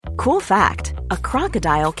Cool fact, a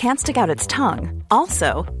crocodile can't stick out its tongue.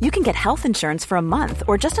 Also, you can get health insurance for a month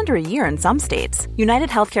or just under a year in some states. United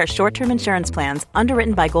Healthcare short-term insurance plans,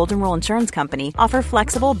 underwritten by Golden Rule Insurance Company, offer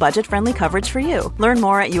flexible, budget-friendly coverage for you. Learn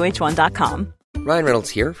more at uh1.com. Ryan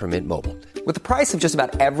Reynolds here from Mint Mobile. With the price of just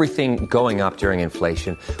about everything going up during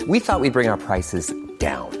inflation, we thought we'd bring our prices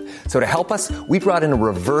down. So to help us, we brought in a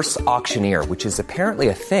reverse auctioneer, which is apparently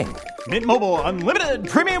a thing. Mint Mobile Unlimited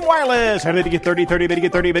Premium Wireless. How to get 30, 30, bit to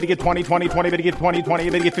get 30, bit to get 20, 20, 20, bit to get 20, 20,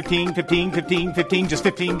 bit to get 15, 15, 15, 15, just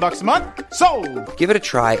 $15 a month? Sold! Give it a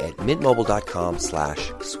try at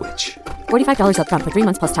mintmobile.com/switch. $45 up front for 3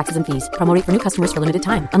 months plus taxes and fees. Promo rate for new customers for limited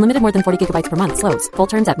time. Unlimited more than 40 gigabytes per month. Slows full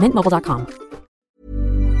terms at mintmobile.com.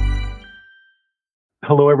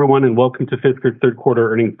 Hello, everyone, and welcome to Fisker's third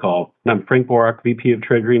quarter earnings call. I'm Frank Borak, VP of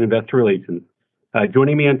Treasury and Investor Relations.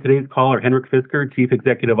 Joining me on today's call are Henrik Fisker, Chief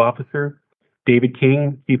Executive Officer, David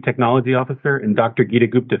King, Chief Technology Officer, and Dr.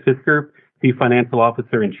 Geeta Gupta-Fisker, Chief Financial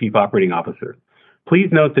Officer and Chief Operating Officer. Please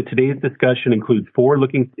note that today's discussion includes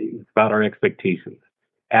forward-looking statements about our expectations.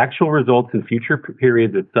 Actual results in future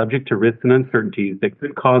periods are subject to risks and uncertainties that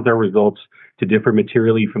could cause our results to differ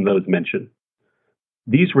materially from those mentioned.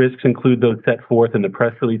 These risks include those set forth in the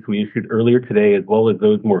press release we issued earlier today, as well as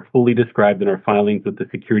those more fully described in our filings with the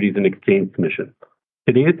Securities and Exchange Commission.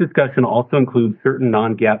 Today's discussion also includes certain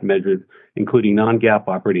non-GAAP measures, including non-GAAP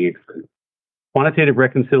operating expense. Quantitative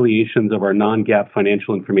reconciliations of our non-GAAP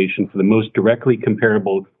financial information for the most directly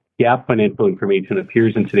comparable GAAP financial information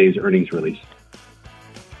appears in today's earnings release.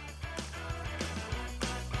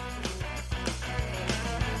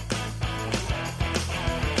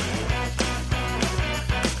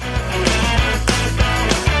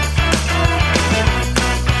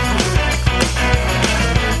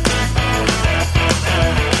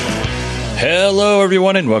 Hello,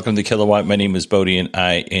 everyone, and welcome to Kilowatt. My name is Bodie, and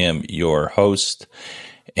I am your host.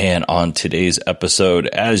 And on today's episode,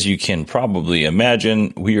 as you can probably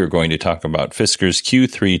imagine, we are going to talk about Fisker's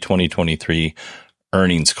Q3 2023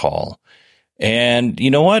 earnings call. And you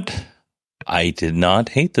know what? I did not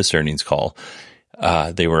hate this earnings call.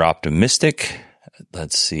 They were optimistic.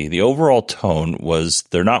 Let's see. The overall tone was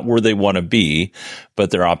they're not where they want to be, but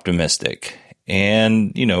they're optimistic.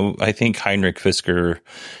 And, you know, I think Henrik Fisker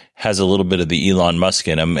has a little bit of the Elon Musk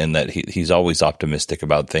in him, and that he's always optimistic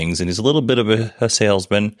about things, and he's a little bit of a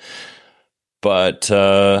salesman. But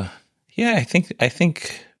yeah, I think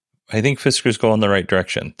Fisker's going the right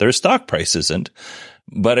direction. Their stock price isn't,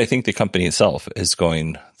 but I think the company itself is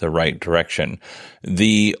going the right direction.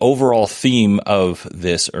 The overall theme of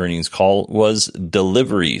this earnings call was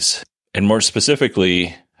deliveries, and more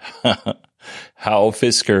specifically, how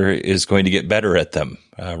Fisker is going to get better at them.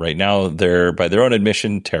 Right now, they're, by their own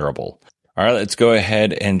admission, terrible. All right, let's go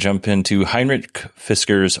ahead and jump into Henrik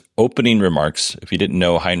Fisker's opening remarks. If you didn't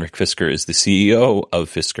know, Henrik Fisker is the CEO of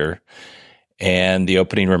Fisker. And the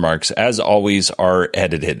opening remarks, as always, are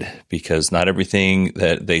edited because not everything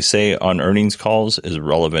that they say on earnings calls is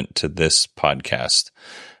relevant to this podcast.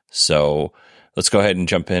 So let's go ahead and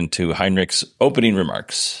jump into Henrik's opening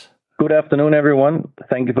remarks. Good afternoon, everyone.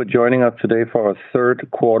 Thank you for joining us today for our third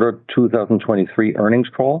quarter 2023 earnings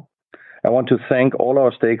call. I want to thank all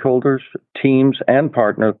our stakeholders, teams, and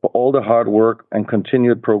partners for all the hard work and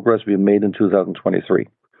continued progress we've made in 2023.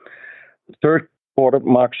 The third quarter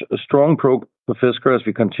marks a strong progress for Fisker as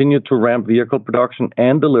we continue to ramp vehicle production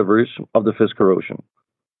and deliveries of the Fisker Ocean.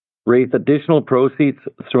 Raise additional proceeds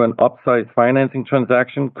through an upsized financing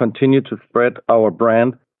transaction, continue to spread our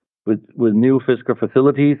brand with new Fisker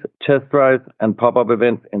facilities, test drives, and pop-up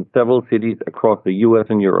events in several cities across the U.S.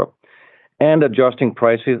 and Europe, and adjusting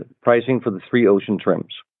pricing for the 3 Ocean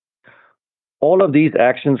trims. All of these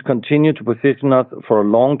actions continue to position us for a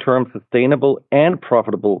long-term sustainable and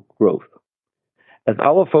profitable growth. As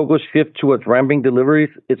our focus shifts towards ramping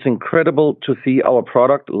deliveries, it's incredible to see our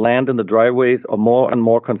product land in the driveways of more and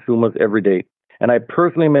more consumers every day. And I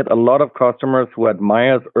personally met a lot of customers who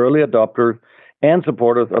admire us early adopters and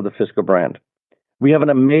supporters of the Fisker brand. We have an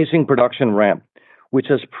amazing production ramp, which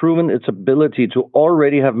has proven its ability to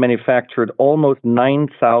already have manufactured almost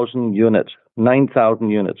 9,000 units,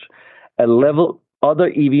 a level other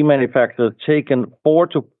EV manufacturers taken 4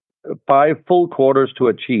 to 5 full quarters to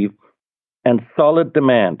achieve, and solid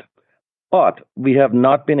demand. But we have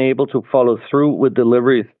not been able to follow through with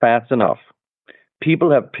deliveries fast enough. People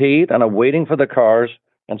have paid and are waiting for the cars,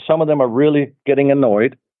 and some of them are really getting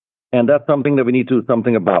annoyed. And that's something that we need to do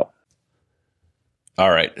something about. All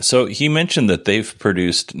right. So he mentioned that they've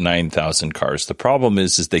produced 9,000 cars. The problem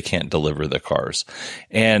is they can't deliver the cars.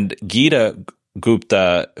 And Geeta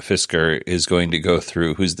Gupta-Fisker is going to go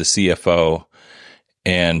through, who's the CFO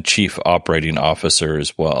and Chief Operating Officer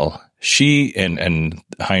as well. She and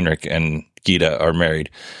Heinrich and Gita are married.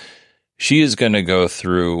 She is going to go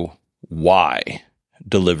through why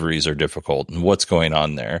deliveries are difficult and what's going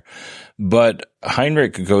on there. But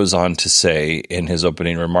Heinrich goes on to say in his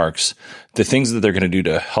opening remarks, the things that they're going to do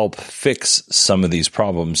to help fix some of these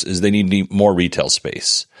problems is they need more retail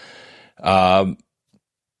space.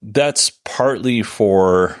 That's partly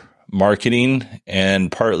for marketing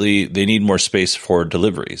and partly they need more space for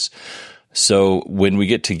deliveries. So when we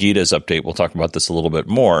get to Gita's update, we'll talk about this a little bit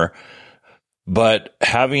more. But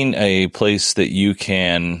having a place that you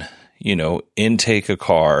can, intake a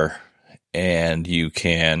car and you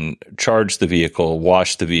can charge the vehicle,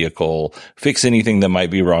 wash the vehicle, fix anything that might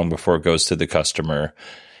be wrong before it goes to the customer,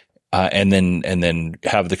 and then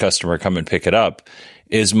have the customer come and pick it up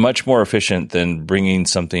is much more efficient than bringing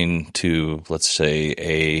something to, let's say,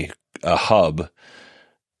 a hub,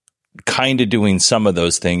 kind of doing some of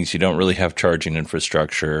those things. You don't really have charging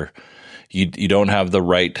infrastructure. You don't have the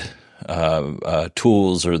right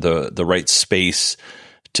tools or the right space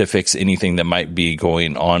to fix anything that might be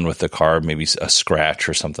going on with the car, maybe a scratch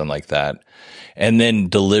or something like that. And then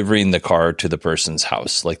delivering the car to the person's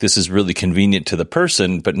house. Like, this is really convenient to the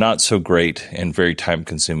person, but not so great and very time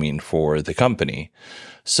consuming for the company.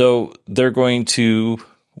 So they're going to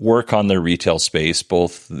work on their retail space,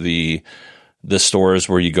 both the stores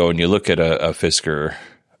where you go and you look at a Fisker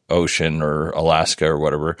Ocean or Alaska or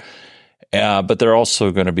whatever. But they're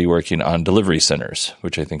also going to be working on delivery centers,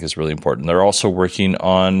 which I think is really important. They're also working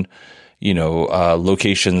on,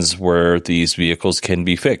 locations where these vehicles can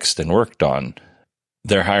be fixed and worked on.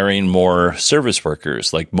 They're hiring more service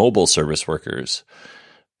workers, like mobile service workers,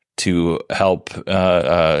 to help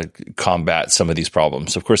combat some of these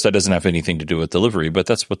problems. Of course, that doesn't have anything to do with delivery, but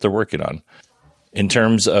that's what they're working on. In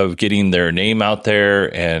terms of getting their name out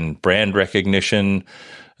there and brand recognition,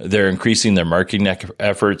 they're increasing their marketing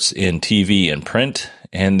efforts in TV and print,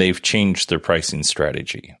 and they've changed their pricing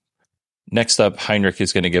strategy. Next up, Heinrich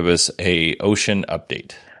is going to give us a Ocean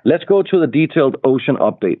update. Let's go to the detailed Ocean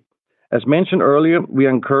update. As mentioned earlier, we are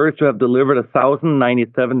encouraged to have delivered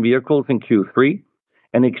 1,097 vehicles in Q3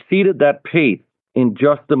 and exceeded that pace in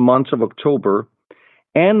just the months of October,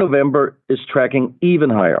 and November is tracking even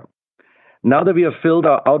higher. Now that we have filled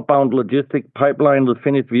our outbound logistic pipeline with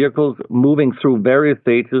finished vehicles moving through various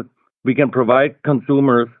stages, we can provide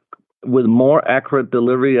consumers with more accurate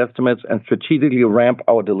delivery estimates and strategically ramp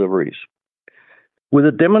our deliveries. With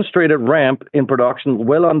a demonstrated ramp in production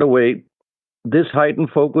well underway, this heightened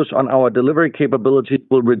focus on our delivery capabilities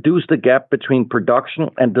will reduce the gap between production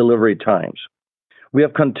and delivery times. We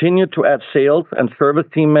have continued to add sales and service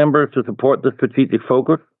team members to support the strategic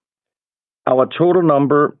focus. Our total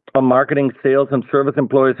number of marketing, sales, and service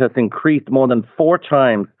employees has increased more than 4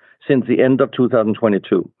 times since the end of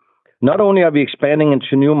 2022. Not only are we expanding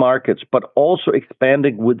into new markets, but also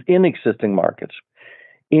expanding within existing markets.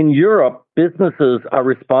 In Europe, businesses are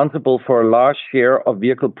responsible for a large share of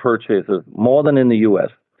vehicle purchases, more than in the US.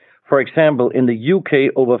 For example, in the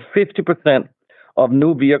UK, over 50% of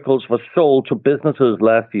new vehicles were sold to businesses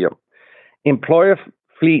last year. Employer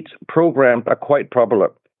fleet programs are quite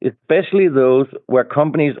popular, especially those where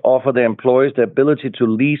companies offer their employees the ability to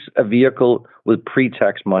lease a vehicle with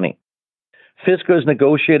pre-tax money. Fisker is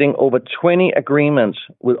negotiating over 20 agreements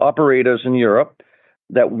with operators in Europe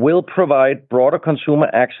that will provide broader consumer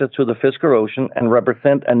access to the Fisker Ocean and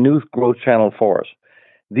represent a new growth channel for us.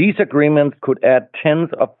 These agreements could add tens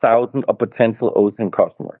of thousands of potential Ocean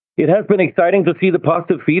customers. It has been exciting to see the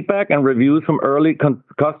positive feedback and reviews from early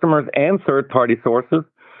customers and third-party sources.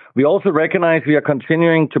 We also recognize we are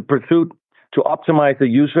continuing to pursue to optimize the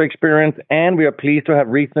user experience, and we are pleased to have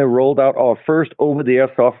recently rolled out our first over-the-air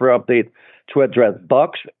software update to address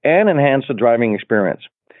bugs and enhance the driving experience.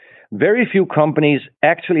 Very few companies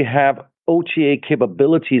actually have OTA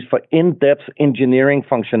capabilities for in-depth engineering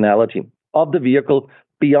functionality of the vehicle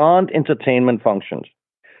beyond entertainment functions.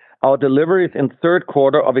 Our deliveries in third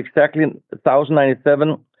quarter of exactly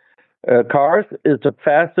 1,097 cars is the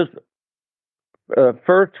fastest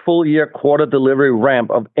first full year quarter delivery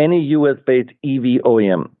ramp of any US-based EV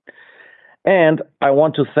OEM. And I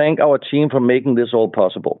want to thank our team for making this all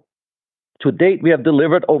possible. To date, we have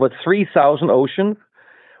delivered over 3,000 Oceans,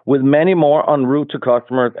 with many more en route to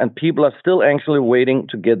customers, and people are still anxiously waiting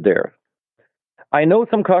to get there. I know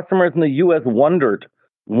some customers in the US wondered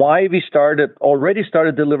why we already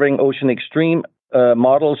started delivering Ocean Extreme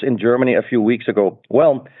models in Germany a few weeks ago.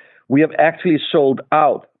 Well, we have actually sold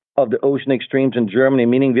out of the Ocean Extremes in Germany,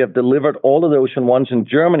 meaning we have delivered all of the Ocean ones in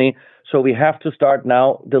Germany, so we have to start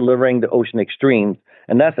now delivering the Ocean Extremes.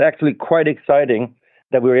 And that's actually quite exciting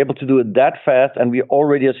that we were able to do it that fast, and we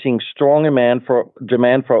already are seeing strong demand for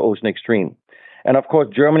our Ocean Extreme. And of course,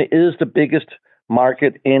 Germany is the biggest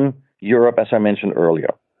market in Europe, as I mentioned earlier.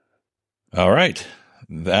 All right.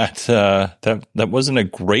 That wasn't a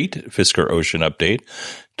great Fisker Ocean update.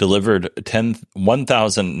 Delivered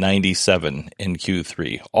 1,097 in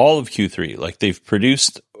Q3, all of Q3. Like, they've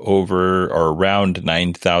produced over or around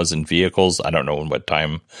 9,000 vehicles. I don't know in what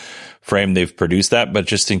time frame they've produced that, but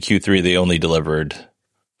just in Q3 they only delivered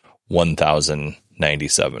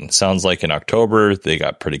 1,097. Sounds like in October they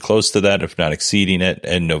got pretty close to that, if not exceeding it,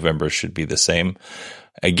 and November should be the same.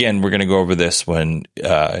 Again, we're going to go over this when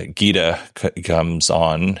Gita comes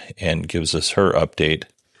on and gives us her update.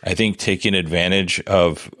 I think taking advantage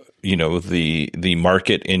of, the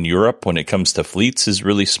market in Europe when it comes to fleets is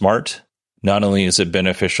really smart. Not only is it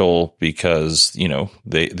beneficial because,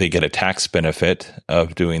 they get a tax benefit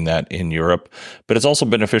of doing that in Europe, but it's also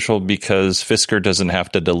beneficial because Fisker doesn't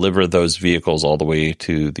have to deliver those vehicles all the way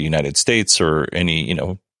to the United States or any,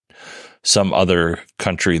 some other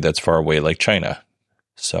country that's far away like China.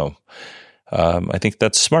 So I think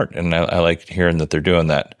that's smart, and I like hearing that they're doing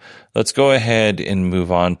that. Let's go ahead and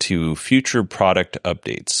move on to future product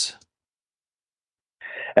updates.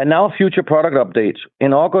 And now future product updates.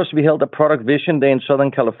 In August, we held a Product Vision Day in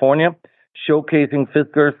Southern California, showcasing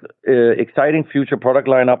Fisker's exciting future product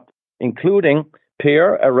lineup, including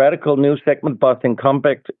Pear, a radical new segment-busting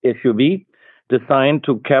compact SUV designed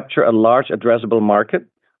to capture a large addressable market,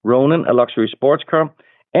 Ronin, a luxury sports car,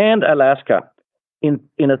 and Alaska, in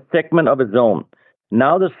a segment of its own.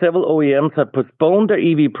 Now that several OEMs have postponed their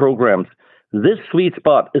EV programs, this sweet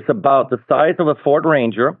spot is about the size of a Ford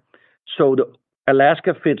Ranger, so the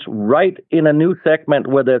Alaska fits right in a new segment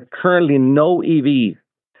where there's currently no EVs,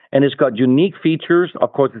 and it's got unique features.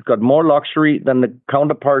 Of course, it's got more luxury than the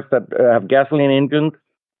counterparts that have gasoline engines,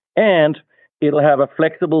 and it'll have a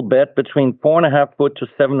flexible bed between 4.5 foot to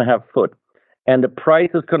 7.5 foot. And the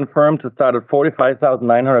price is confirmed to start at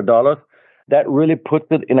 $45,900. That really puts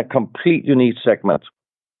it in a complete unique segment.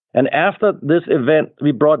 And after this event,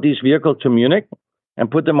 we brought these vehicles to Munich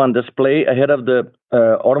and put them on display ahead of the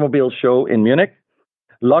automobile show in Munich.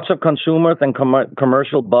 Lots of consumers and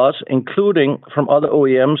commercial buzz, including from other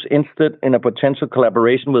OEMs interested in a potential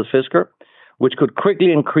collaboration with Fisker, which could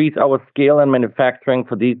quickly increase our scale and manufacturing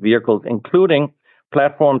for these vehicles, including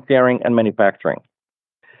platform steering and manufacturing.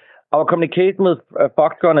 Our communication with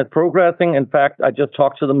Foxconn is progressing. In fact, I just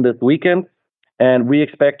talked to them this weekend, and we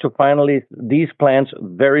expect to finalize these plans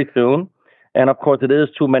very soon. And of course, it is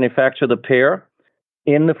to manufacture the Pear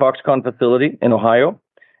in the Foxconn facility in Ohio.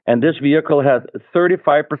 And this vehicle has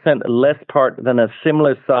 35% less part than a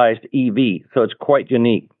similar sized EV, so it's quite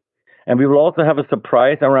unique. And we will also have a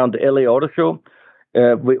surprise around the LA Auto Show,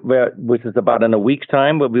 which is about in a week's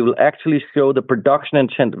time, where we will actually show the production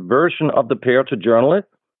intent version of the Pear to journalists.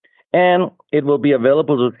 And it will be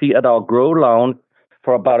available to see at our Grow Lounge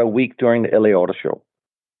for about a week during the LA Auto Show.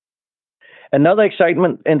 Another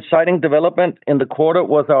exciting development in the quarter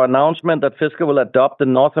was our announcement that Fisker will adopt the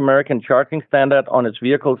North American charging standard on its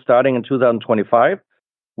vehicles starting in 2025.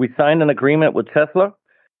 We signed an agreement with Tesla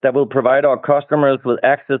that will provide our customers with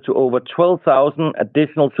access to over 12,000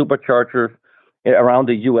 additional superchargers around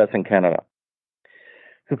the U.S. and Canada.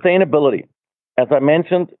 Sustainability, as I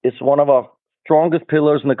mentioned, is one of our strongest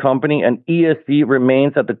pillars in the company, and ESG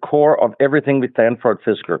remains at the core of everything we stand for at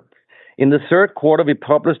Fisker. In the third quarter, we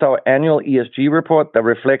published our annual ESG report that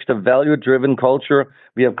reflects the value-driven culture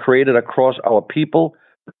we have created across our people,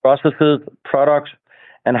 processes, products,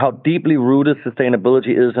 and how deeply rooted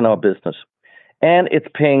sustainability is in our business. And it's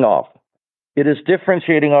paying off. It is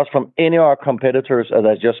differentiating us from any of our competitors, as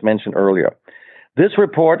I just mentioned earlier. This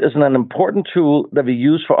report is an important tool that we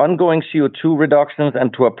use for ongoing CO2 reductions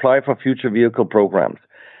and to apply for future vehicle programs.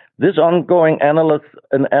 This ongoing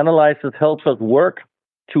analysis helps us work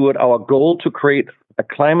toward our goal to create a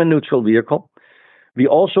climate-neutral vehicle. We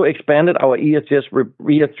also expanded our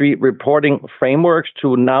ESG reporting frameworks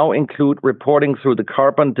to now include reporting through the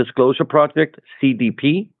Carbon Disclosure Project,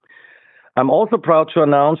 CDP. I'm also proud to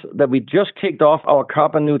announce that we just kicked off our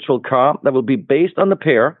carbon-neutral car that will be based on the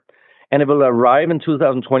Pear, and it will arrive in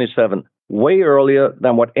 2027, way earlier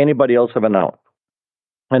than what anybody else have announced.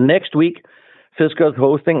 And next week, Fisker is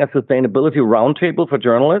hosting a sustainability roundtable for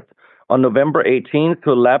journalists on November 18th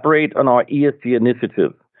to elaborate on our ESG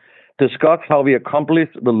initiative, discuss how we accomplish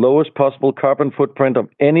the lowest possible carbon footprint of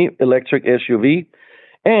any electric SUV,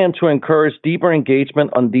 and to encourage deeper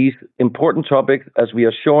engagement on these important topics as we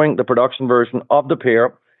are showing the production version of the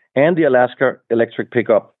Pear and the Alaska electric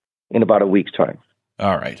pickup in about a week's time.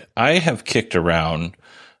 All right. I have kicked around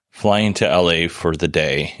flying to LA for the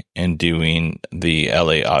day and doing the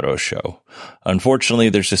LA Auto Show. Unfortunately,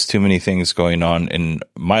 there's just too many things going on in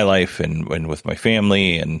my life and with my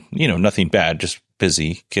family, and, nothing bad, just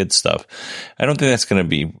busy kid stuff. I don't think that's going to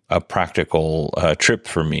be a practical trip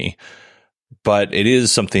for me, but it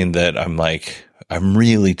is something that I'm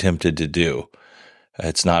really tempted to do.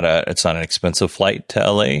 It's not an expensive flight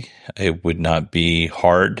to LA. It would not be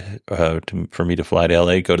hard for me to fly to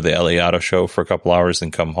LA, go to the LA Auto Show for a couple hours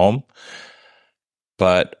and come home.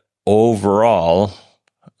 But overall,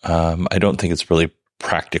 I don't think it's really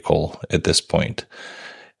practical at this point.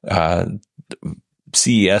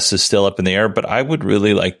 CES is still up in the air, but I would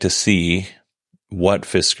really like to see what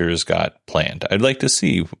Fisker's got planned. I'd like to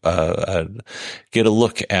see, get a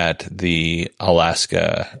look at the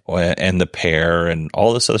Alaska and the Pear and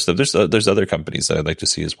all this other stuff. There's other companies that I'd like to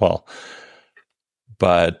see as well.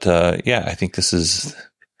 But, I think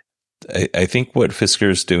I think what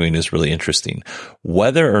Fisker's doing is really interesting.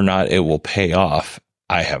 Whether or not it will pay off,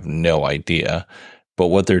 I have no idea. But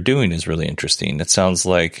what they're doing is really interesting. It sounds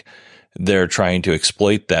like they're trying to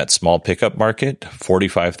exploit that small pickup market.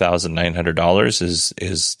 $45,900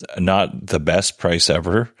 is not the best price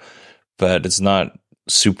ever, but it's not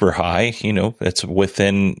super high.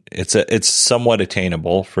 It's somewhat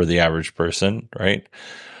attainable for the average person, right?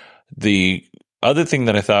 The other thing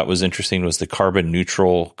that I thought was interesting was the carbon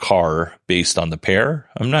neutral car based on the Pear.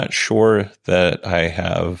 I'm not sure that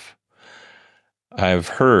I've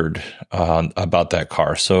heard about that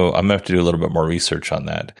car, so I'm gonna have to do a little bit more research on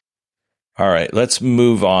that. All right, let's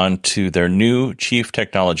move on to their new Chief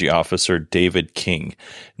Technology Officer, David King.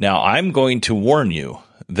 Now, I'm going to warn you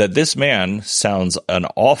that this man sounds an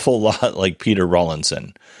awful lot like Peter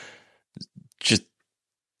Rawlinson. Just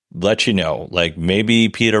let you know, maybe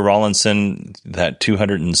Peter Rawlinson, that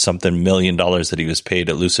 $200 and something million that he was paid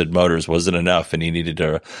at Lucid Motors wasn't enough, and he needed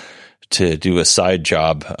to do a side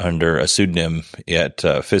job under a pseudonym at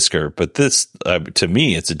Fisker. But this, to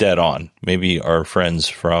me, it's dead on. Maybe our friends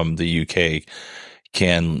from the UK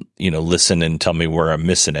can, listen and tell me where I'm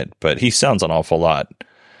missing it. But he sounds an awful lot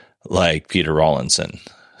like Peter Rawlinson.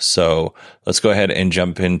 So let's go ahead and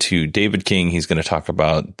jump into David King. He's going to talk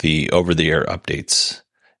about the over-the-air updates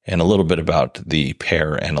and a little bit about the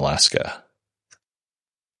Pear and Alaska.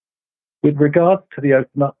 With regards to the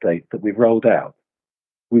open updates that we've rolled out,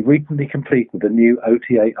 we recently completed the new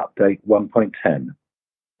OTA update 1.10.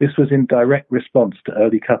 This was in direct response to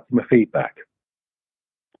early customer feedback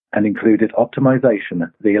and included optimization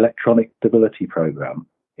of the electronic stability program,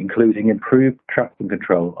 including improved traction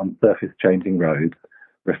control on surface changing roads,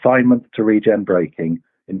 refinements to regen braking,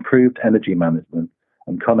 improved energy management,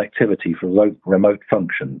 and connectivity for remote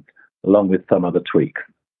functions, along with some other tweaks.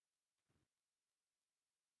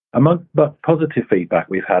 Amongst the positive feedback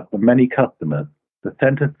we've had from many customers, the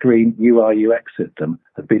center screen UI/UX system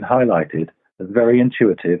has been highlighted as very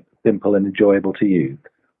intuitive, simple, and enjoyable to use,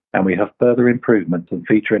 and we have further improvements and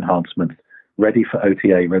feature enhancements ready for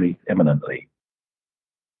OTA release imminently.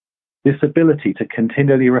 This ability to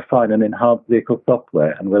continually refine and enhance vehicle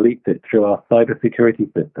software and release it through our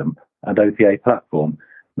cybersecurity system and OTA platform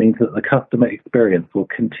means that the customer experience will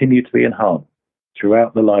continue to be enhanced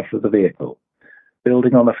throughout the life of the vehicle,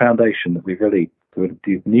 building on the foundation that we've released to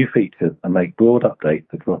introduce new features and make broad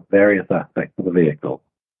updates across various aspects of the vehicle.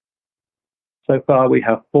 So far, we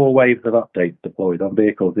have 4 waves of updates deployed on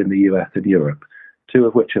vehicles in the US and Europe, 2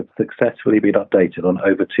 of which have successfully been updated on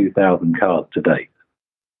over 2,000 cars to date.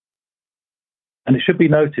 And it should be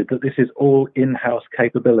noted that this is all in-house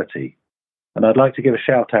capability, and I'd like to give a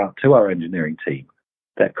shout out to our engineering team.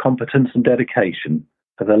 Their competence and dedication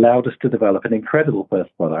has allowed us to develop an incredible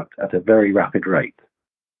first product at a very rapid rate.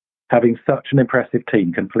 Having such an impressive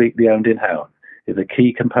team completely owned in-house is a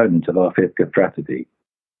key component of our Fisker strategy.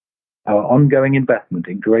 Our ongoing investment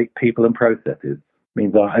in great people and processes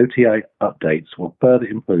means our OTA updates will further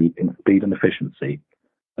improve in speed and efficiency,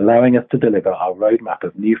 allowing us to deliver our roadmap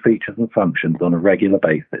of new features and functions on a regular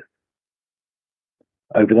basis.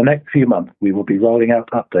 Over the next few months, we will be rolling out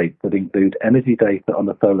updates that include energy data on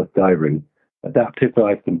the Solar Sky route, adaptive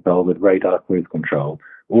drive control with radar cruise control,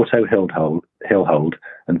 auto hill hold,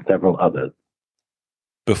 and several others.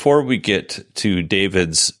 Before we get to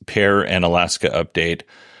David's Pear and Alaska update,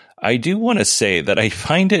 I do want to say that I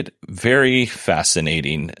find it very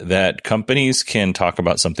fascinating that companies can talk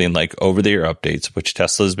about something like over-the-air updates, which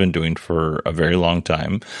Tesla has been doing for a very long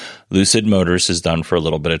time. Lucid Motors has done for a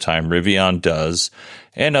little bit of time. Rivian does,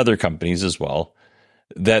 and other companies as well.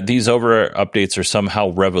 That these over-air updates are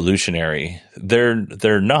somehow revolutionary.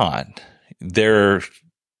 They're not. They're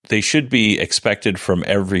they should be expected from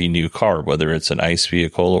every new car, whether it's an ICE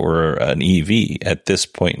vehicle or an EV at this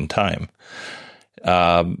point in time.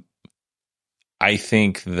 I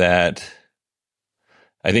think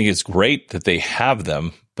it's great that they have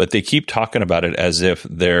them, but they keep talking about it as if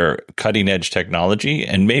they're cutting edge technology,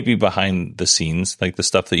 and maybe behind the scenes, like the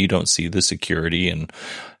stuff that you don't see, the security and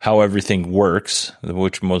how everything works,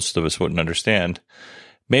 which most of us wouldn't understand.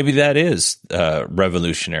 Maybe that is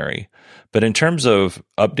revolutionary. But in terms of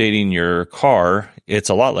updating your car, it's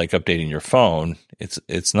a lot like updating your phone.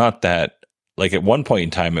 It's not that, like at one point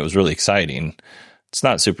in time, it was really exciting. It's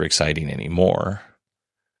not super exciting anymore.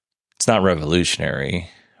 It's not revolutionary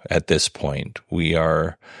at this point.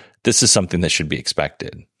 This is something that should be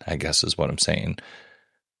expected, I guess is what I'm saying.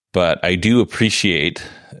 But I do appreciate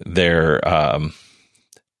their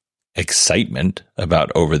excitement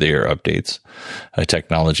about over-the-air updates, a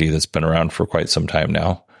technology that's been around for quite some time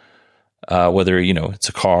now. Whether, it's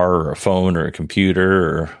a car or a phone or a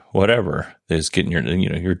computer or whatever, is getting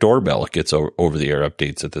your doorbell gets over-the-air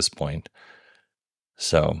updates at this point.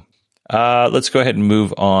 So let's go ahead and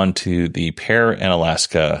move on to the Pear and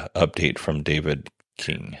Alaska update from David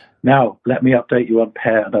King. Now, let me update you on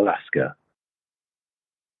Pear and Alaska.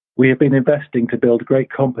 We have been investing to build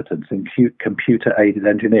great competence in computer-aided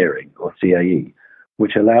engineering, or CAE,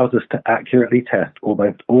 which allows us to accurately test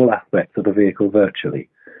almost all aspects of the vehicle virtually,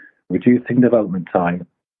 reducing development time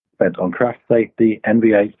spent on crash safety,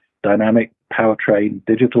 NVH, dynamic, powertrain,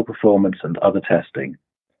 digital performance, and other testing.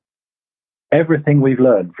 Everything we've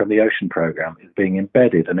learned from the Ocean program is being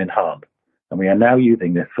embedded and enhanced, and we are now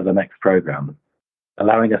using this for the next program,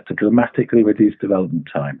 allowing us to dramatically reduce development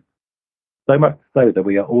time. So much so that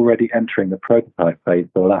we are already entering the prototype phase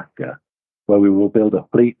for Alaska, where we will build a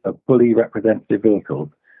fleet of fully representative vehicles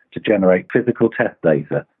to generate physical test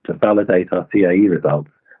data to validate our CAE results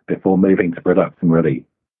before moving to production release.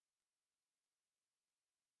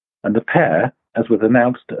 And the Pear, as was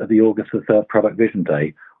announced at the August 3rd Product Vision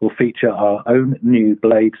Day, will feature our own new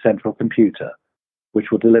Blade central computer, which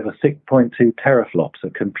will deliver 6.2 teraflops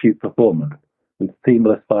of compute performance with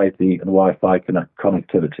seamless 5G and Wi-Fi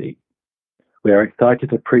connectivity. We are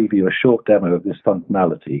excited to preview a short demo of this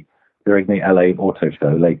functionality during the LA Auto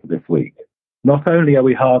Show later this week. Not only are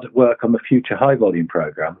we hard at work on the future high-volume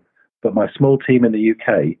program, but my small team in the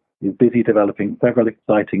UK is busy developing several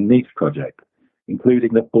exciting niche projects,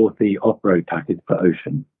 including the 4C off-road package for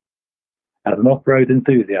Ocean. As an off-road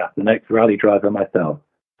enthusiast and ex-rally driver myself,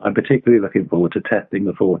 I'm particularly looking forward to testing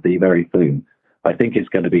the 4C very soon. I think it's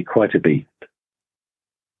going to be quite a beast.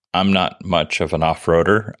 I'm not much of an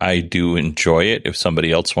off-roader. I do enjoy it if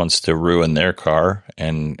somebody else wants to ruin their car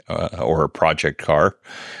and or a project car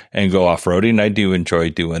and go off-roading. I do enjoy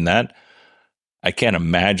doing that. I can't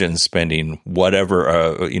imagine spending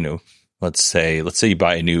whatever, let's say you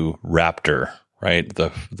buy a new Raptor, right?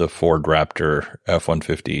 The Ford Raptor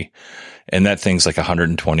F-150, and that thing's like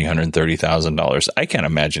 $120,000, $130,000. I can't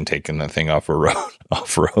imagine taking that thing off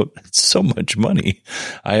road. It's so much money.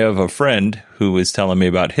 I have a friend who was telling me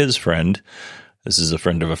about his friend. This is a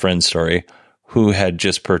friend of a friend story, who had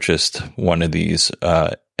just purchased one of these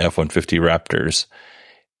F-150 Raptors.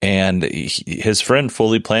 And his friend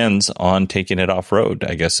fully plans on taking it off road.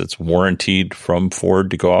 I guess it's warranted from Ford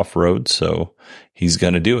to go off road, so he's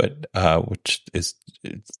going to do it. Which is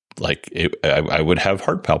I would have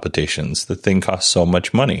heart palpitations. The thing costs so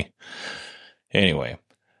much money. Anyway,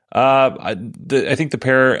 I think the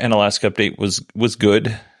Pear and Alaska update was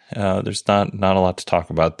good. There's not a lot to talk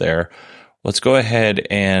about there. Let's go ahead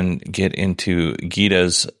and get into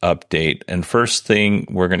Geeta's update. And first thing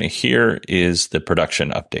we're going to hear is the production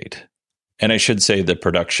update. And I should say the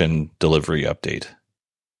production delivery update.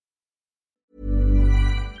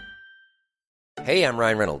 Hey, I'm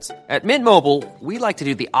Ryan Reynolds. At Mint Mobile, we like to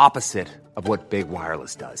do the opposite of what Big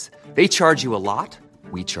Wireless does. They charge you a lot,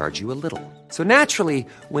 we charge you a little. So naturally,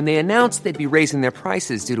 when they announced they'd be raising their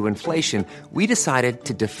prices due to inflation, we decided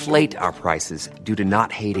to deflate our prices due to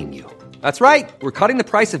not hating you. That's right. We're cutting the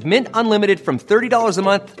price of Mint Unlimited from $30 a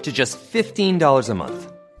month to just $15 a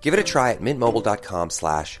month. Give it a try at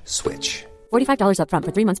mintmobile.com/switch. $45 up front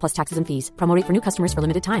for 3 months plus taxes and fees. Promo rate for new customers for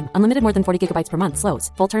limited time. Unlimited more than 40 gigabytes per month.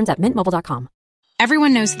 Slows full terms at mintmobile.com.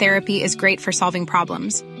 Everyone knows therapy is great for solving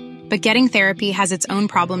problems. But getting therapy has its own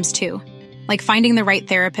problems too. Like finding the right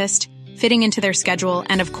therapist, fitting into their schedule,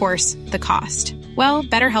 and of course, the cost. Well,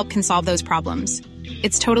 BetterHelp can solve those problems.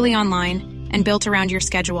 It's totally online and built around your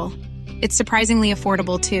schedule. It's surprisingly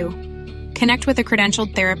affordable, too. Connect with a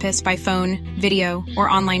credentialed therapist by phone, video, or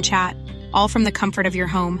online chat, all from the comfort of your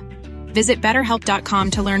home. Visit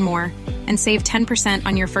BetterHelp.com to learn more and save 10%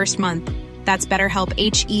 on your first month. That's BetterHelp,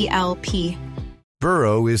 H-E-L-P.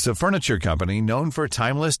 Burrow is a furniture company known for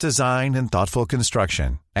timeless design and thoughtful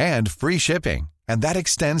construction, and free shipping, and that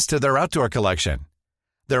extends to their outdoor collection.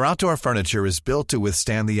 Their outdoor furniture is built to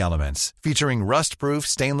withstand the elements, featuring rust-proof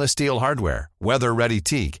stainless steel hardware, weather-ready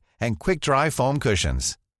teak, and quick-dry foam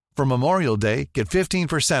cushions. For Memorial Day, get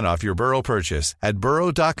 15% off your Burrow purchase at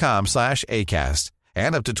burrow.com/ACAST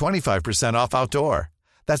and up to 25% off outdoor.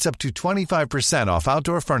 That's up to 25% off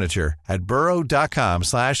outdoor furniture at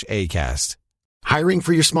burrow.com/ACAST. Hiring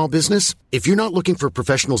for your small business? If you're not looking for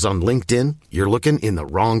professionals on LinkedIn, you're looking in the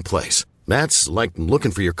wrong place. That's like looking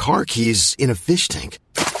for your car keys in a fish tank.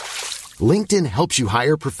 LinkedIn helps you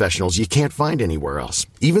hire professionals you can't find anywhere else,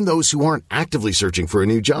 even those who aren't actively searching for a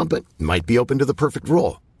new job but might be open to the perfect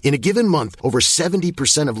role. In a given month, over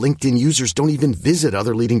 70% of LinkedIn users don't even visit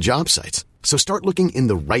other leading job sites. So start looking in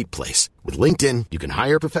the right place. With LinkedIn, you can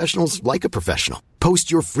hire professionals like a professional. Post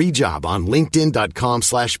your free job on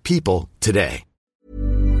linkedin.com/people today.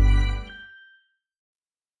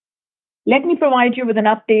 Let me provide you with an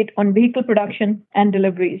update on vehicle production and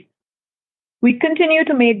deliveries. We continue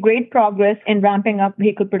to make great progress in ramping up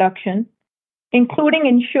vehicle production, including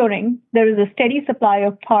ensuring there is a steady supply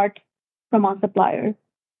of parts from our suppliers.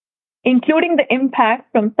 Including the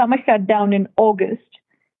impact from summer shutdown in August,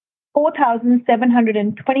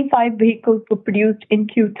 4,725 vehicles were produced in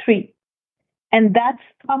Q3, and that's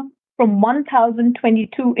up from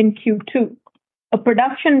 1,022 in Q2, a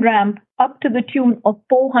production ramp up to the tune of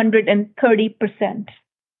 430%.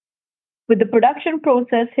 With the production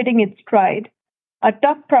process hitting its stride, our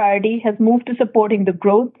top priority has moved to supporting the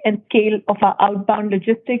growth and scale of our outbound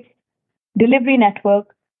logistics delivery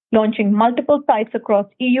network, launching multiple sites across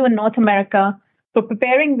EU and North America for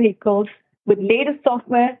preparing vehicles with latest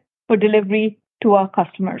software for delivery to our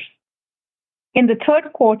customers. In the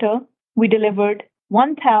third quarter, we delivered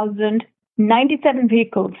 1,097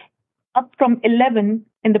 vehicles, up from 11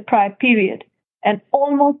 in the prior period, an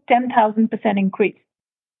almost 10,000% increase.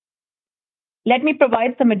 Let me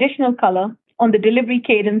provide some additional color on the delivery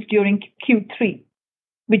cadence during Q3,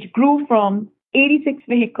 which grew from 86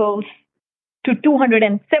 vehicles to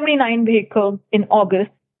 279 vehicles in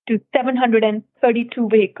August to 732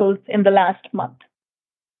 vehicles in the last month.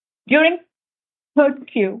 During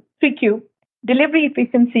 3Q, delivery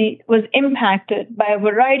efficiency was impacted by a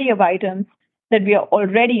variety of items that we are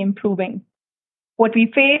already improving. What we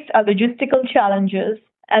faced are logistical challenges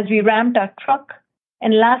as we ramped our truck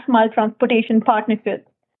and last mile transportation partnerships,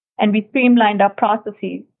 and we streamlined our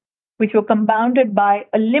processes, which were compounded by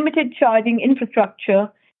a limited charging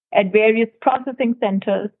infrastructure at various processing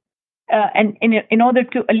centers. And in order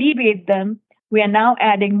to alleviate them, we are now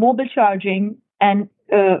adding mobile charging and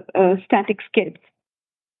static skids.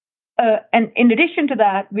 And in addition to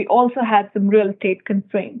that, we also had some real estate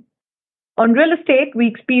constraints. On real estate, we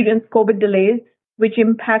experienced COVID delays, which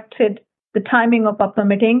impacted the timing of our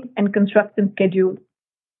permitting and construction schedule.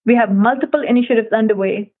 We have multiple initiatives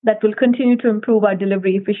underway that will continue to improve our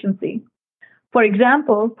delivery efficiency. For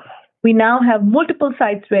example, we now have multiple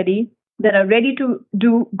sites ready that are ready to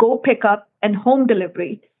do go pickup and home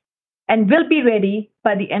delivery and will be ready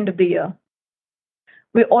by the end of the year.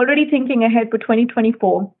 We're already thinking ahead for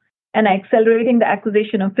 2024 and are accelerating the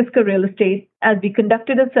acquisition of Fisker real estate as we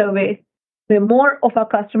conducted a survey where more of our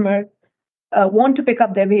customers want to pick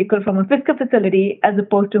up their vehicle from a Fisker facility as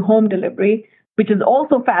opposed to home delivery, which is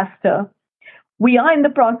also faster. We are in the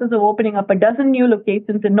process of opening up a dozen new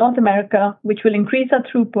locations in North America, which will increase our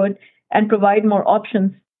throughput and provide more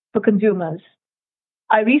options for consumers.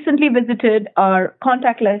 I recently visited our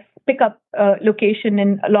contactless pickup location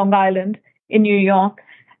in Long Island in New York,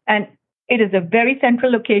 and it is a very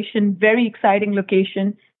central location, very exciting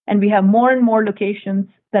location, and we have more and more locations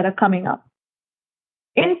that are coming up.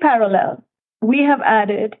 In parallel, we have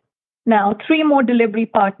added now 3 more delivery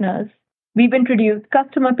partners. We've introduced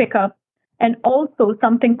customer pickup and also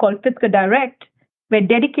something called Fisker Direct, where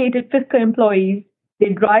dedicated Fisker employees, they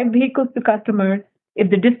drive vehicles to customers if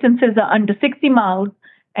the distances are under 60 miles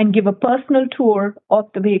and give a personal tour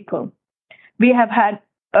of the vehicle. We have had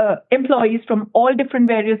employees from all different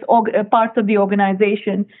various parts of the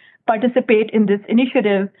organization participate in this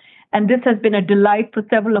initiative, and this has been a delight for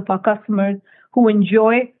several of our customers who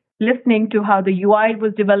enjoy listening to how the UI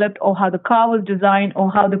was developed or how the car was designed or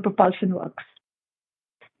how the propulsion works.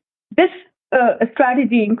 This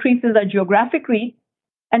strategy increases our geographic reach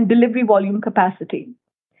and delivery volume capacity.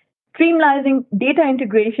 Streamlining data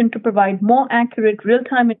integration to provide more accurate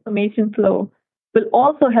real-time information flow will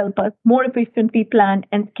also help us more efficiently plan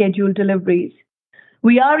and schedule deliveries.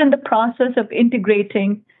 We are in the process of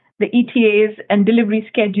integrating the ETAs and delivery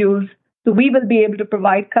schedules, so we will be able to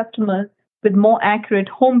provide customers with more accurate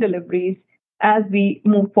home deliveries as we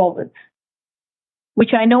move forward,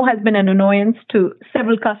 which I know has been an annoyance to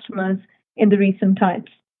several customers in the recent times.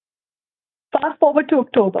 Fast forward to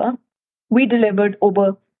October, we delivered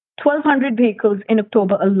over 1,200 vehicles in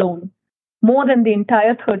October alone, more than the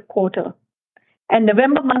entire third quarter. And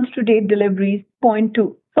November month-to-date deliveries point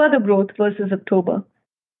to further growth versus October,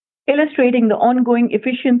 illustrating the ongoing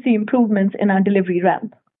efficiency improvements in our delivery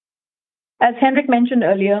ramp. As Henrik mentioned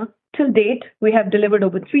earlier, till date, we have delivered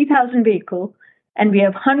over 3,000 vehicles, and we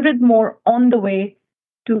have 100 more on the way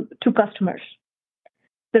to customers.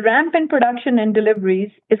 The ramp in production and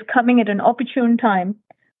deliveries is coming at an opportune time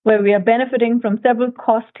where we are benefiting from several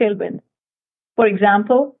cost tailwinds. For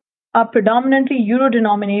example, our predominantly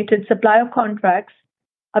euro-denominated supplier contracts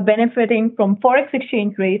are benefiting from forex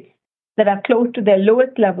exchange rates that are close to their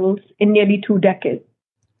lowest levels in nearly 2 decades.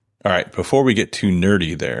 All right, before we get too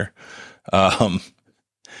nerdy there,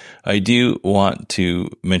 I do want to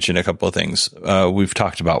mention a couple of things. We've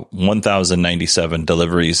talked about 1,097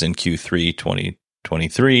 deliveries in Q3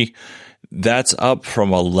 2023. That's up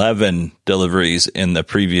from 11 deliveries in the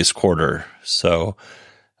previous quarter. So,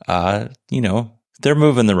 they're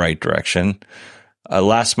moving the right direction.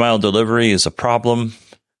 Last mile delivery is a problem.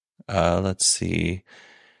 Let's see.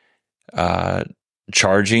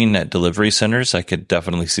 Charging at delivery centers, I could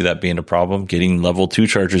definitely see that being a problem. Getting level 2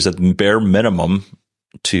 chargers at the bare minimum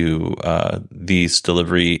to these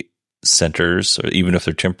delivery centers, or even if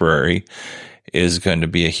they're temporary, is going to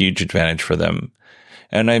be a huge advantage for them.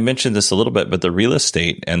 And I mentioned this a little bit, but the real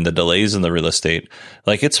estate and the delays in the real estate,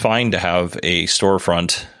 like it's fine to have a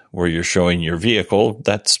storefront where you're showing your vehicle.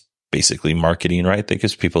 That's basically marketing, right? That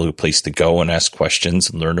gives people a place to go and ask questions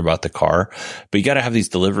and learn about the car. But you got to have these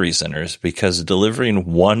delivery centers, because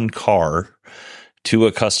delivering one car to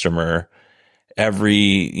a customer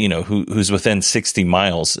who's within 60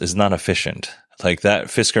 miles is not efficient. Like that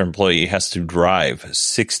Fisker employee has to drive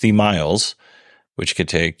 60 miles, which could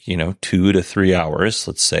take, 2 to 3 hours.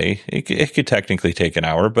 Let's say it could technically take an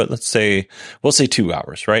hour, but we'll say 2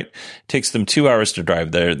 hours, right? It takes them 2 hours to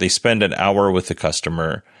drive there. They spend an hour with the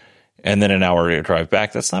customer and then an hour to drive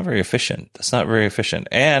back. That's not very efficient.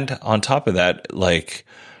 And on top of that, like,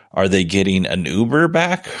 are they getting an Uber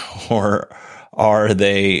back, or are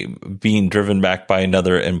they being driven back by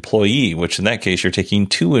another employee, which in that case, you're taking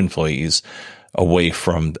 2 employees away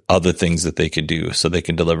from other things that they could do so they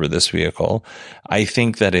can deliver this vehicle. I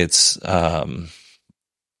think that it's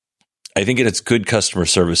good customer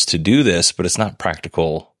service to do this, but it's not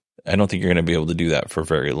practical. I don't think you're going to be able to do that for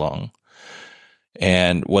very long.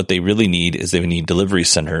 And what they really need is they need delivery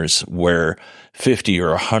centers where 50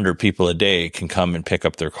 or 100 people a day can come and pick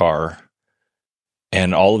up their car.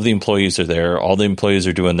 And all of the employees are there. All the employees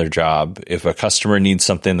are doing their job. If a customer needs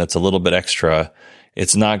something that's a little bit extra,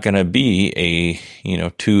 it's not going to be a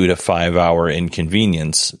 2 to 5 hour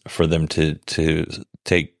inconvenience for them to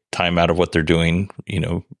take time out of what they're doing,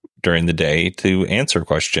 during the day to answer a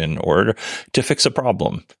question or to fix a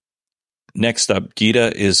problem. Next up,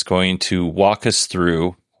 Geeta is going to walk us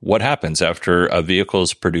through what happens after a vehicle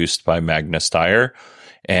is produced by Magna Steyr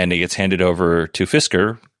and it gets handed over to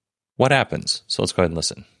Fisker. What happens? So let's go ahead and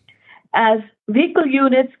listen. As vehicle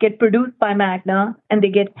units get produced by Magna and they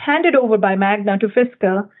get handed over by Magna to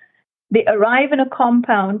Fisker, they arrive in a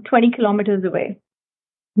compound 20 kilometers away.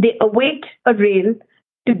 They await a rail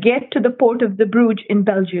to get to the port of the Bruges in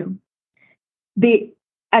Belgium.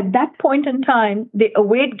 At that point in time, they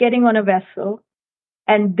await getting on a vessel,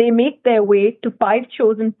 and they make their way to 5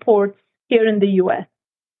 chosen ports here in the U.S.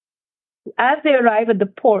 As they arrive at the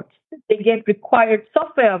ports, they get required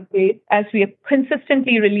software updates, as we are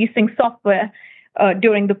consistently releasing software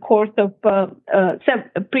during the course of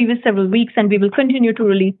previous several weeks, and we will continue to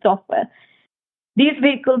release software. These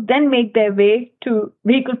vehicles then make their way to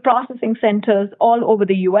vehicle processing centers all over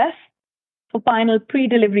the U.S. for final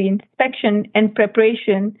pre-delivery inspection and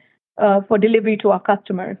preparation for delivery to our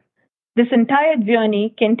customers. This entire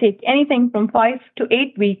journey can take anything from 5 to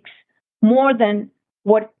 8 weeks, more than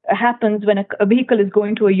what happens when a vehicle is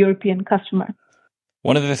going to a European customer.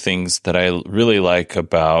 One of the things that I really like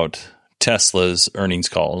about Tesla's earnings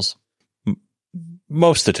calls,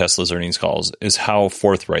 most of Tesla's earnings calls, is how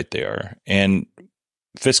forthright they are. And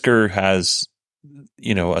Fisker has,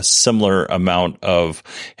 a similar amount of,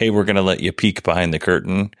 hey, we're going to let you peek behind the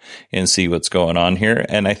curtain and see what's going on here.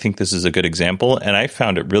 And I think this is a good example. And I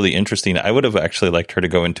found it really interesting. I would have actually liked her to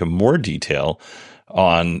go into more detail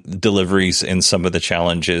on deliveries and some of the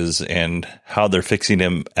challenges and how they're fixing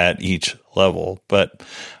them at each level. But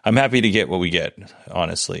I'm happy to get what we get,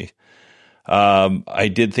 honestly. I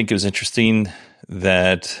did think it was interesting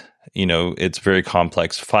that it's very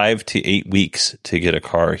complex. 5 to 8 weeks to get a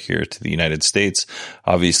car here to the United States.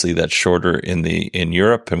 Obviously, that's shorter in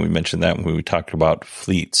Europe, and we mentioned that when we talked about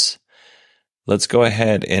fleets. Let's go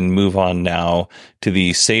ahead and move on now to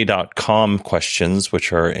the say.com questions,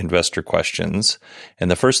 which are investor questions.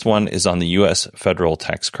 And the first one is on the U.S. federal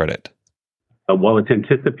tax credit. While it's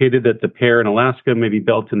anticipated that the Pear in Alaska may be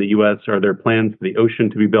built in the U.S., are there plans for the Ocean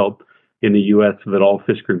to be built in the U.S. so that all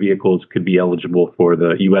Fisker vehicles could be eligible for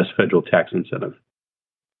the U.S. federal tax incentive?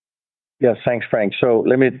 Yes, thanks, Frank. So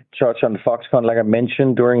let me touch on Foxconn. Like I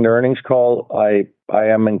mentioned during the earnings call, I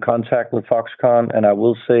am in contact with Foxconn, and I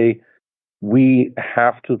will say we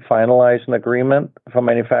have to finalize an agreement for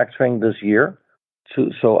manufacturing this year.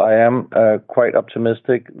 So I am quite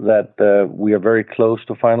optimistic that we are very close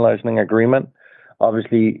to finalizing an agreement.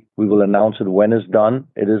 Obviously, we will announce it when it's done.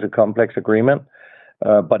 It is a complex agreement,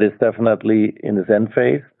 but it's definitely in its end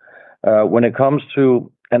phase. When it comes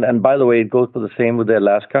to, and by the way, it goes to the same with the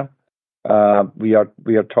Alaska. We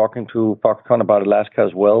are talking to Foxconn about Alaska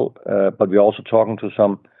as well, but we're also talking to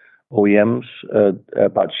some OEMs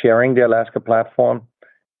about sharing the Alaska platform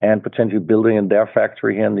and potentially building in their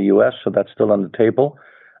factory here in the U.S. So that's still on the table.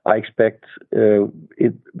 I expect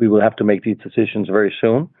we will have to make these decisions very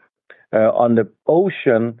soon. On the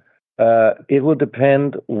Ocean, it will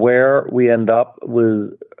depend where we end up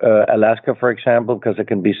with Alaska, for example, because there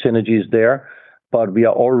can be synergies there. But we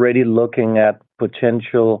are already looking at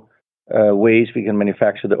potential ways we can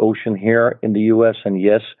manufacture the Ocean here in the U.S. And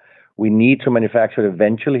yes, we need to manufacture it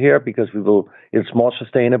eventually here because it's more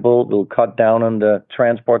sustainable. We'll cut down on the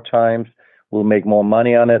transport times. We'll make more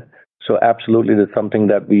money on it. So absolutely, that's something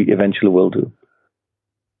that we eventually will do.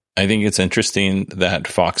 I think it's interesting that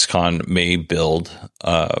Foxconn may build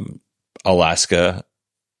Alaska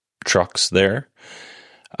trucks there.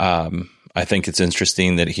 I think it's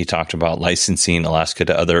interesting that he talked about licensing Alaska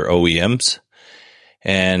to other OEMs.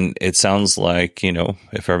 And it sounds like,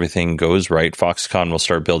 if everything goes right, Foxconn will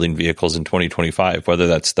start building vehicles in 2025, whether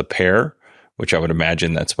that's the Pear, which I would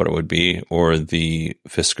imagine that's what it would be, or the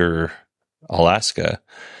Fisker Alaska.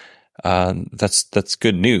 That's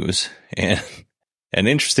good news. And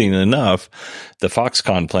interesting enough, the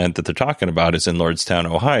Foxconn plant that they're talking about is in Lordstown,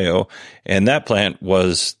 Ohio, and that plant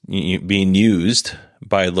was being used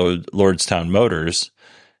by Lordstown Motors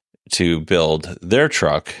to build their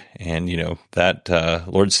truck. And, that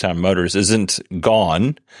Lordstown Motors isn't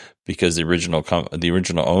gone because the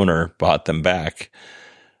original owner bought them back,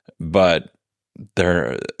 but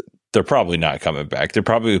they're probably not coming back. They're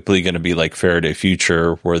probably going to be like Faraday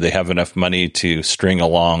Future, where they have enough money to string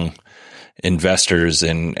along investors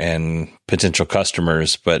and potential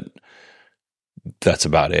customers, but that's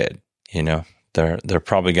about it. They're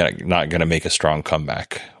probably not going to make a strong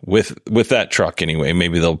comeback with that truck anyway.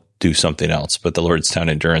 Maybe they'll do something else, but the Lordstown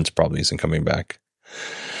Endurance probably isn't coming back.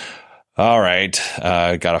 All right,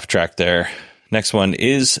 got off track there. Next one,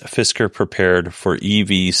 is Fisker prepared for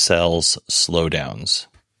EV sales slowdowns?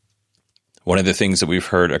 One of the things that we've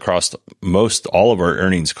heard across most all of our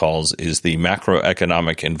earnings calls is the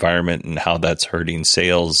macroeconomic environment and how that's hurting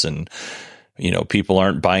sales. And, people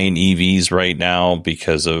aren't buying EVs right now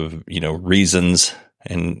because of, reasons.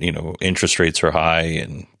 And, interest rates are high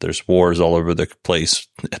and there's wars all over the place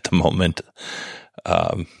at the moment.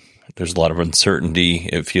 There's a lot of uncertainty,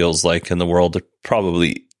 it feels like, in the world. It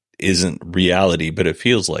probably isn't reality, but it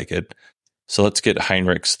feels like it. So let's get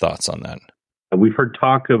Heinrich's thoughts on that. We've heard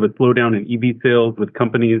talk of a slowdown in EV sales with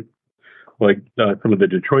companies like some of the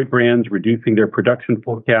Detroit brands reducing their production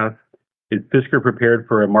forecasts. Is Fisker prepared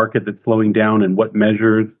for a market that's slowing down, and what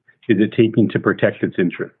measures is it taking to protect its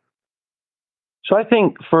interests? So I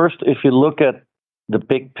think first, if you look at the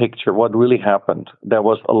big picture, what really happened, there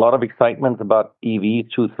was a lot of excitement about EV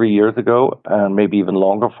 2-3 years ago, and maybe even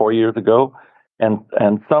longer, 4 years ago. And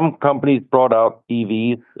some companies brought out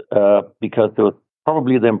EVs because there was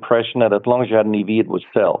probably the impression that as long as you had an EV, it would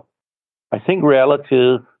sell. I think reality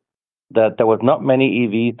is that there was not many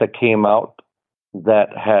EVs that came out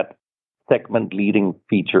that had segment-leading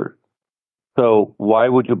features. So why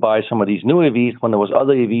would you buy some of these new EVs when there was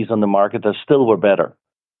other EVs on the market that still were better?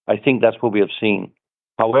 I think that's what we have seen.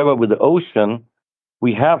 However, with the Ocean,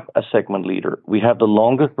 we have a segment leader. We have the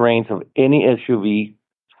longest range of any SUV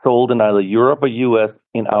sold in either Europe or US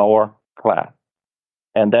in our class.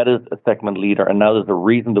 And that is a segment leader. And now there's a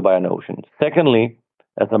reason to buy an Ocean. Secondly,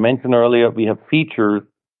 as I mentioned earlier, we have features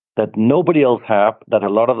that nobody else have that a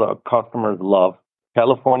lot of our customers love.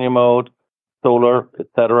 California mode, solar,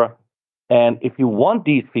 etc. And if you want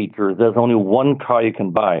these features, there's only one car you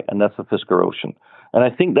can buy, and that's the Fisker Ocean. And I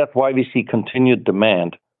think that's why we see continued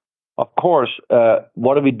demand. Of course,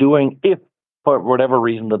 what are we doing if for whatever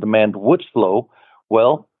reason the demand would slow,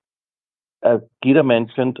 well, as Geeta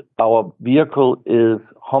mentioned, our vehicle is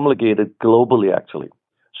homologated globally, actually.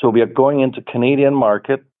 So we are going into Canadian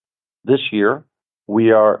market this year.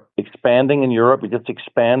 We are expanding in Europe. We just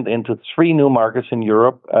expand into 3 new markets in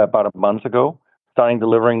Europe about a month ago, starting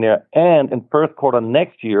delivering there. And in first quarter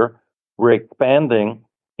next year, we're expanding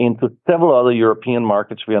into several other European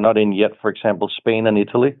markets we are not in yet, for example, Spain and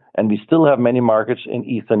Italy. And we still have many markets in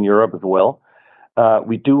Eastern Europe as well.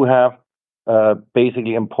 We do have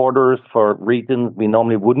basically importers for regions we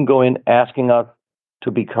normally wouldn't go in, asking us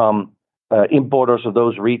to become importers of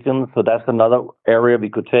those regions. So that's another area we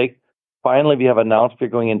could take. Finally, we have announced we're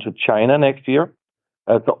going into China next year.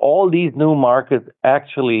 So all these new markets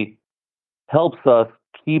actually helps us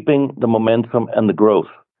keeping the momentum and the growth.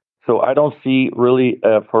 So I don't see really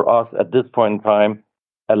for us at this point in time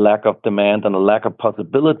a lack of demand and a lack of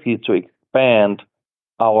possibilities to expand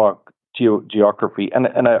our geography. And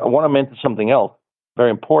I want to mention something else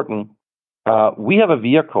very important. We have a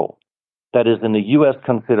vehicle that is in the U.S.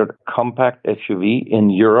 considered compact SUV.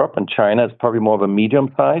 In Europe and China, it's probably more of a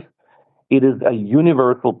medium size. It is a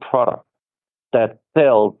universal product that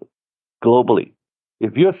sells globally.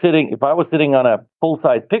 If I was sitting on a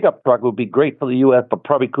full-size pickup truck, it would be great for the U.S., but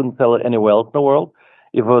probably couldn't sell it anywhere else in the world.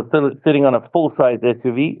 If I was sitting on a full-size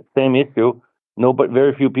SUV, same issue. But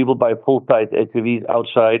very few people buy full-size SUVs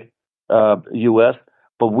outside U.S.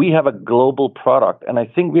 But we have a global product, and I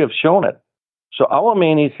think we have shown it. So our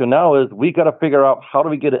main issue now is we got to figure out how do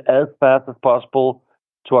we get it as fast as possible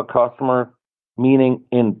to our customers, meaning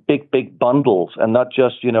in big bundles and not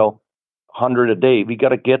just 100 a day. We got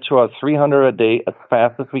to get to our 300 a day as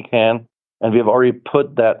fast as we can, and we have already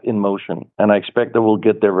put that in motion. And I expect that we'll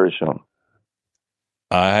get there very soon.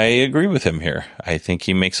 I agree with him here. I think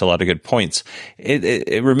he makes a lot of good points.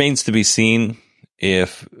 It remains to be seen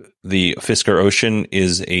if the Fisker Ocean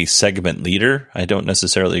is a segment leader. I don't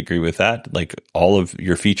necessarily agree with that. Like, all of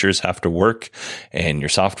your features have to work and your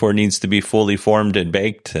software needs to be fully formed and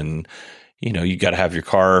baked. And, you got to have your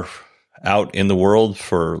car out in the world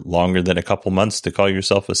for longer than a couple months to call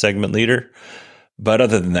yourself a segment leader. But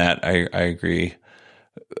other than that, I agree.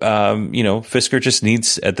 Fisker just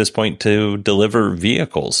needs at this point to deliver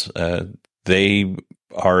vehicles. They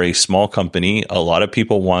are a small company. A lot of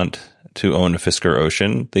people want to own a Fisker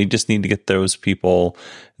Ocean. They just need to get those people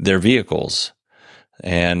their vehicles.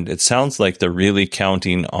 And it sounds like they're really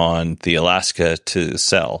counting on the Alaska to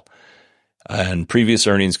sell. In previous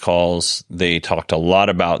earnings calls, they talked a lot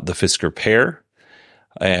about the Fisker Pair.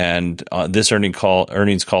 And this earnings call,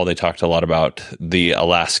 they talked a lot about the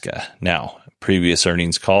Alaska. Now, previous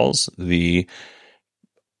earnings calls, the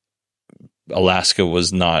Alaska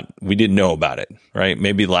we didn't know about it, right?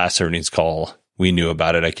 Maybe last earnings call, we knew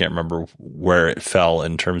about it. I can't remember where it fell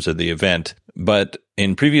in terms of the event. But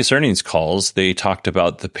in previous earnings calls, they talked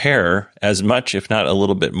about the Pair as much, if not a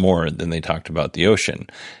little bit more, than they talked about the Ocean.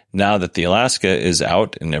 Now that the Alaska is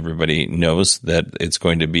out and everybody knows that it's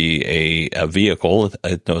going to be a vehicle,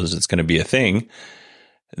 it knows it's going to be a thing,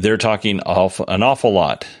 they're talking an awful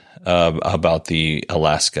lot about the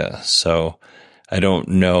Alaska. So I don't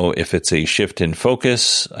know if it's a shift in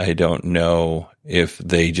focus. I don't know if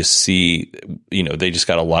they just see, they just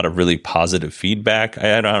got a lot of really positive feedback.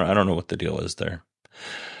 I don't know what the deal is there.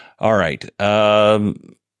 All right.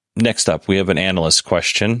 Next up, we have an analyst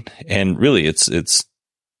question, and really it's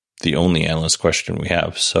the only analyst question we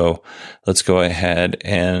have. So let's go ahead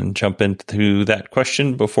and jump into that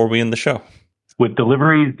question before we end the show. With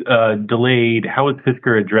deliveries delayed, how is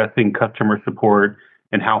Fisker addressing customer support,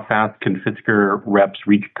 and how fast can Fisker reps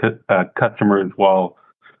reach customers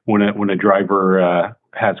when a driver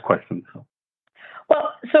has questions?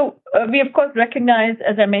 Well, so we, of course, recognize,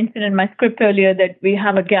 as I mentioned in my script earlier, that we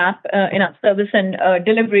have a gap in our service and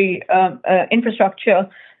delivery infrastructure.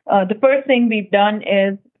 The first thing we've done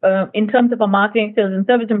is, in terms of our marketing, sales, and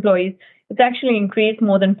service employees, it's actually increased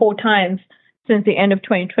more than 4 times since the end of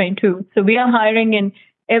 2022. So we are hiring in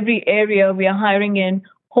every area. We are hiring in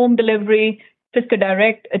home delivery, Fisker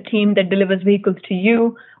Direct, a team that delivers vehicles to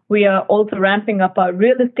you. We are also ramping up our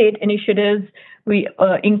real estate initiatives. We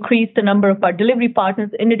increased the number of our delivery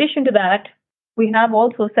partners. In addition to that, we have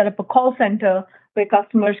also set up a call center where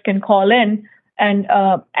customers can call in and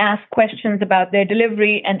ask questions about their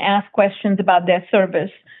delivery and ask questions about their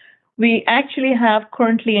service. We actually have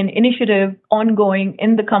currently an initiative ongoing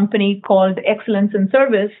in the company called Excellence in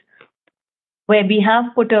Service, where we have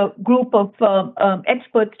put a group of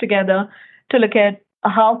experts together to look at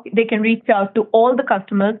how they can reach out to all the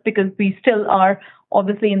customers, because we still are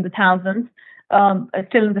obviously in the thousands,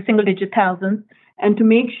 still in the single-digit thousands, and to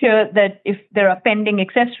make sure that if there are pending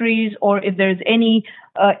accessories or if there's any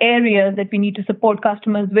area that we need to support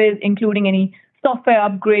customers with, including any software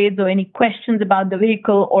upgrades or any questions about the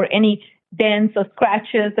vehicle or any dents or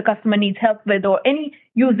scratches the customer needs help with or any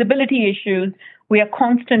usability issues, we are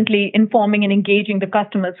constantly informing and engaging the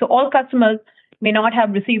customers. So all customers may not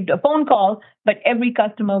have received a phone call, but every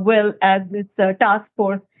customer will, as this task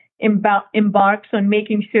force embarks on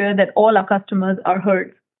making sure that all our customers are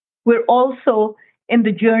heard. We're also in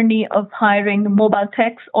the journey of hiring mobile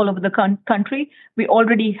techs all over the country. We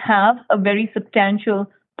already have a very substantial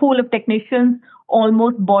pool of technicians,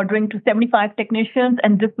 almost bordering to 75 technicians,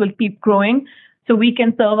 and this will keep growing. So we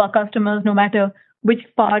can serve our customers no matter which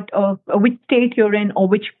state you're in or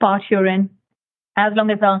which part you're in, as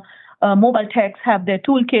long as our mobile techs have their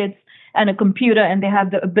toolkits and a computer and they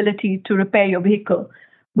have the ability to repair your vehicle.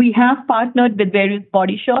 We have partnered with various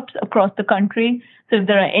body shops across the country. So if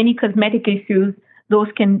there are any cosmetic issues, those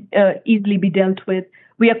can easily be dealt with.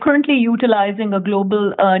 We are currently utilizing a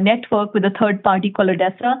global network with a third party called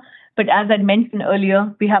Odessa. But as I mentioned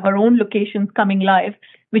earlier, we have our own locations coming live,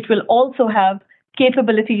 which will also have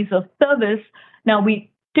capabilities of service. Now, we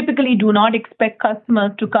typically do not expect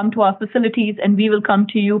customers to come to our facilities and we will come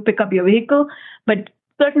to you, pick up your vehicle. But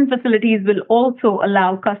certain facilities will also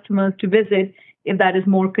allow customers to visit if that is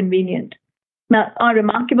more convenient. Now, our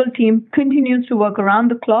remarkable team continues to work around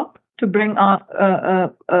the clock to bring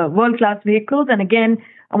our world-class vehicles. And again,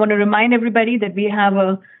 I want to remind everybody that we have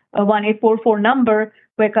a 1844 number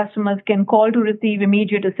where customers can call to receive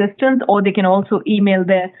immediate assistance, or they can also email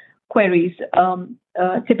their queries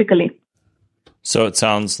typically. So it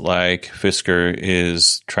sounds like Fisker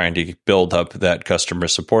is trying to build up that customer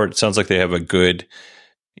support. It sounds like they have a good,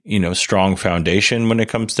 strong foundation when it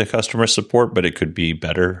comes to customer support, but it could be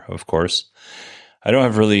better, of course. I don't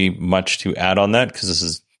have really much to add on that because this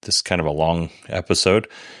is kind of a long episode.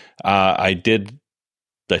 I did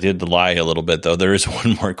lie a little bit, though. There is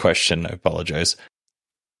one more question. I apologize.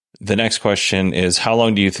 The next question is, how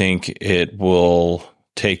long do you think it will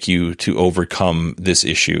take you to overcome this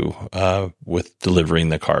issue with delivering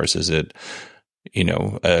the cars? Is it,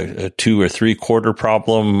 a 2 or 3 quarter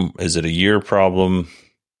problem? Is it a year problem?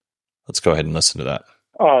 Let's go ahead and listen to that.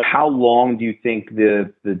 How long do you think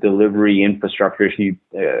the delivery infrastructure issue?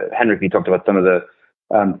 Henrik, you talked about some of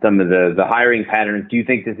the hiring patterns. Do you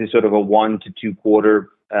think this is sort of a 1 to 2 quarter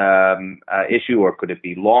issue, or could it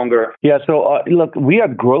be longer? Yeah. So look, we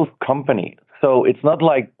are a growth company. So it's not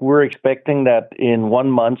like we're expecting that in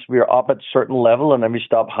 1 month we're up at a certain level and then we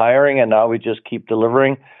stop hiring and now we just keep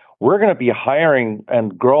delivering. We're going to be hiring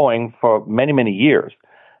and growing for many, many years.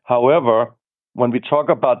 However, when we talk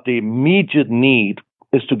about the immediate need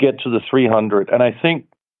is to get to the 300. And I think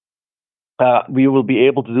we will be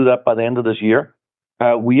able to do that by the end of this year.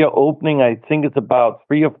 We are opening, I think it's about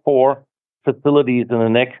 3 or 4 facilities in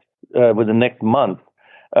the next month.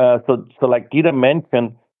 So like Gita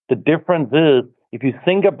mentioned, the difference is if you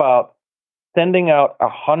think about sending out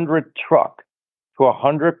 100 trucks to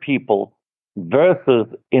 100 people versus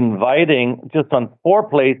inviting just on 4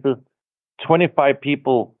 places, 25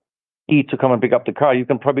 people each to come and pick up the car, you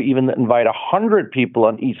can probably even invite 100 people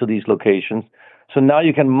on each of these locations. So now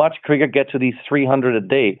you can much quicker get to these 300 a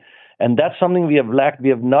day. And that's something we have lacked. We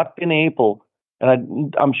have not been able,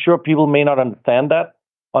 and I'm sure people may not understand that.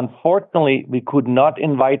 Unfortunately, we could not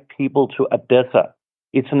invite people to Odessa.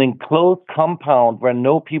 It's an enclosed compound where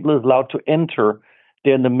no people is allowed to enter.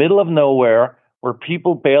 They're in the middle of nowhere where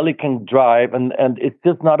people barely can drive, and it's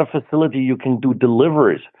just not a facility you can do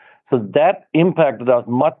deliveries. So that impacted us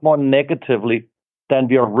much more negatively than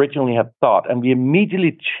we originally had thought. And we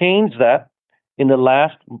immediately changed that in the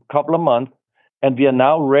last couple of months, and we are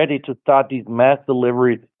now ready to start these mass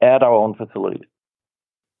deliveries at our own facilities.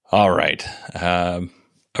 All right.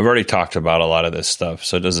 I've already talked about a lot of this stuff,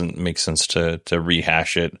 so it doesn't make sense to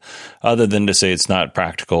rehash it, other than to say it's not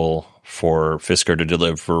practical for Fisker to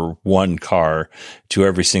deliver 1 car to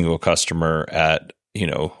every single customer at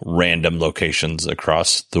random locations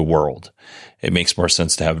across the world. It makes more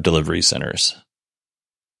sense to have delivery centers.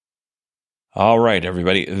 All right,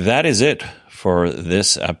 everybody. That is it for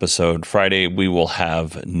this episode. Friday, we will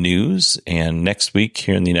have news. And next week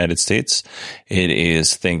here in the United States, it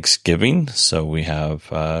is Thanksgiving. So we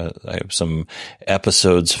have, I have some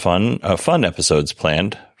episodes, fun episodes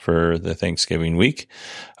planned for the Thanksgiving week.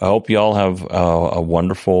 I hope you all have a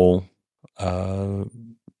wonderful,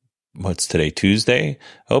 what's today? Tuesday.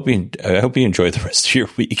 I hope you enjoy the rest of your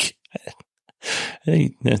week.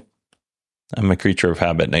 I'm a creature of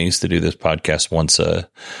habit, and I used to do this podcast once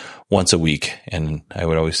once a week. And I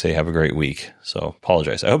would always say, have a great week. So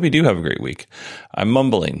apologize. I hope you do have a great week. I'm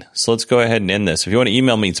mumbling. So let's go ahead and end this. If you want to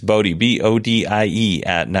email me, it's Bodie, BODIE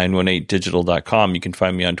at 918digital.com. You can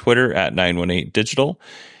find me on Twitter at 918digital.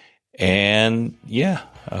 And yeah,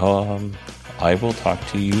 I will talk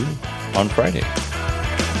to you on Friday.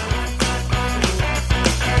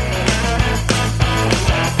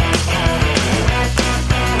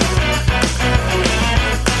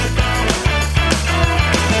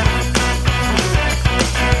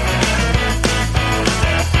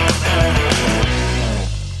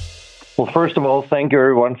 Well, first of all, thank you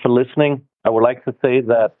everyone for listening. I would like to say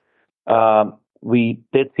that we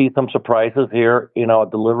did see some surprises here in our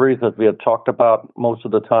deliveries that we had talked about most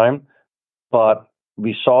of the time, but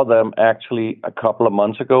we saw them actually a couple of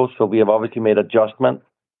months ago. So we have obviously made adjustments,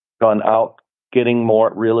 gone out, getting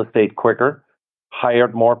more real estate quicker,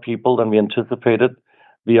 hired more people than we anticipated.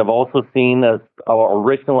 We have also seen, as our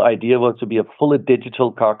original idea was to be a fully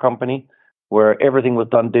digital car company where everything was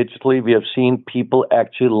done digitally, we have seen people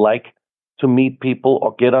actually like to meet people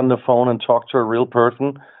or get on the phone and talk to a real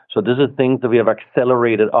person. So this is things that we have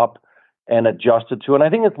accelerated up and adjusted to. And I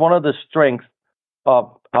think it's one of the strengths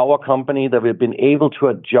of our company that we've been able to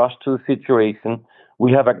adjust to the situation.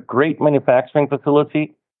 We have a great manufacturing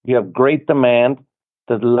facility. We have great demand.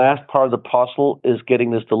 The last part of the puzzle is getting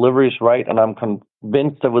these deliveries right. And I'm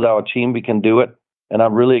convinced that with our team, we can do it. And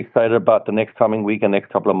I'm really excited about the next coming week and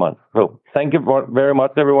next couple of months. So thank you very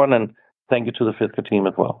much, everyone. And thank you to the Fisker team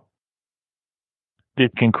as well. This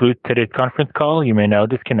concludes today's conference call. You may now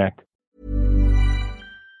disconnect.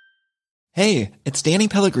 Hey, it's Danny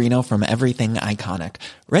Pellegrino from Everything Iconic.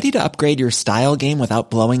 Ready to upgrade your style game without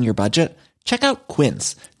blowing your budget? Check out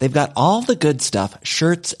Quince. They've got all the good stuff,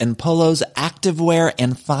 shirts and polos, activewear,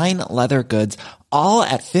 and fine leather goods, all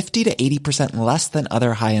at 50 to 80% less than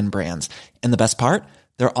other high-end brands. And the best part?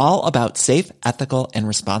 They're all about safe, ethical, and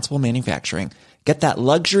responsible manufacturing. Get that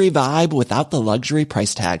luxury vibe without the luxury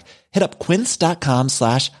price tag. Hit up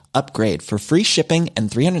quince.com/upgrade for free shipping and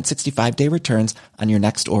 365-day returns on your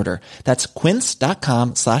next order. That's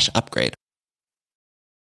quince.com/upgrade.